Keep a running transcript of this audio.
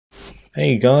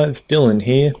Hey guys, Dylan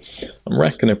here. I'm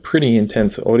racking a pretty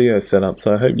intense audio setup,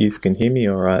 so I hope you can hear me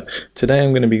alright. Today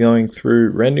I'm going to be going through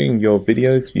rendering your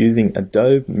videos using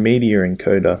Adobe Media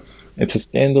Encoder. It's a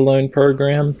standalone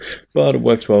program, but it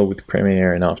works well with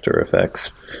Premiere and After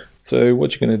Effects. So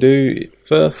what you're going to do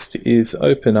first is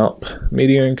open up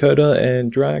Media Encoder and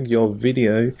drag your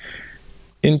video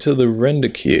into the render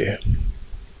queue.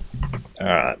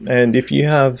 Alright, and if you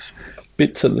have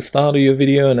bits at the start of your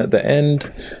video and at the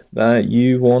end that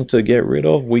you want to get rid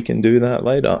of, we can do that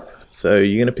later. So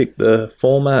you're going to pick the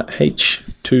format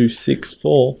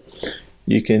H264.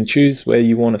 You can choose where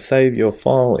you want to save your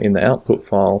file in the output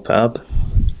file tab.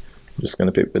 I'm just going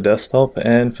to pick the desktop,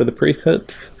 and for the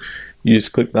presets you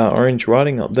just click that orange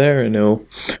writing up there and it'll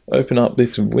open up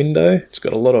this window. It's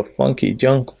got a lot of funky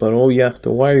junk, but all you have to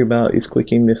worry about is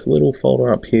clicking this little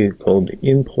folder up here called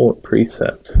Import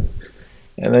Preset.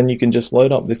 And then you can just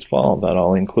load up this file that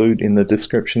I'll include in the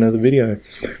description of the video.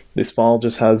 This file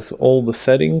just has all the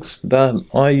settings that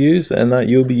I use and that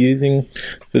you'll be using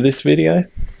for this video,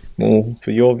 or for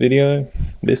your video,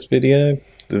 this video,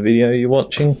 the video you're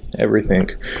watching, everything.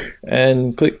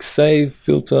 And click Save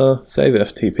Filter, Save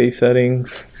FTP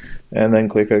Settings, and then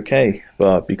click OK.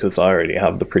 But because I already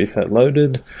have the preset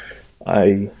loaded,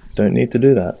 I don't need to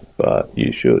do that, but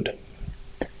you should.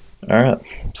 Alright,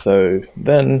 so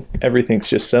then everything's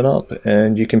just set up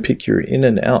and you can pick your in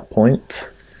and out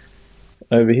points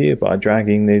over here by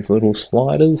dragging these little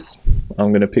sliders.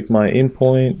 I'm going to pick my in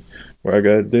point where I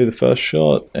go to do the first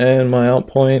shot, and my out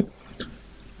point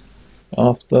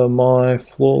after my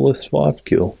flawless 5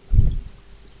 kill.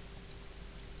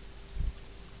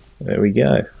 There we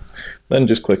go. Then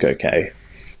just click OK.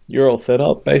 You're all set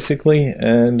up basically,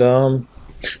 and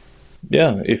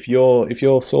yeah, if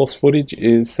your source footage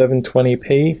is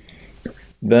 720p,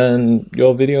 then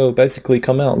your video will basically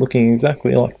come out looking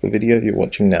exactly like the video you're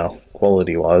watching now,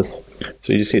 quality wise.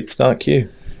 So you just hit Start Queue.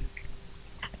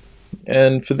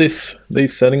 And for these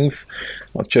settings,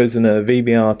 I've chosen a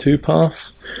VBR2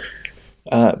 pass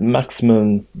at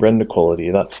maximum render quality.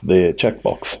 That's the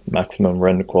checkbox, maximum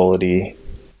render quality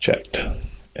checked.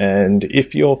 And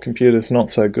if your computer's not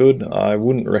so good, I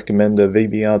wouldn't recommend a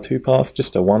VBR2 pass,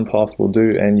 just a 1 pass will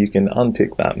do, and you can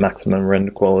untick that maximum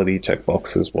render quality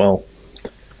checkbox as well.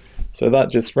 So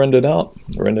that just rendered out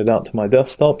to my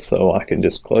desktop, so I can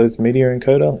just close Media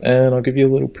Encoder and I'll give you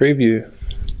a little preview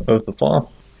of the file.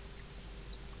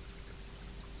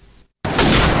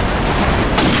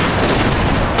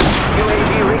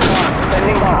 UAV recon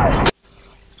standing by.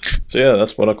 So yeah,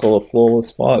 that's what I call a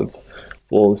flawless 5.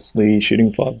 Flawlessly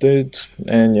shooting 5 dudes,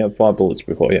 and you have 5 bullets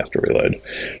before you have to reload.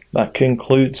 That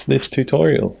concludes this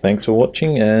tutorial. Thanks for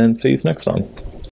watching, and see you next time.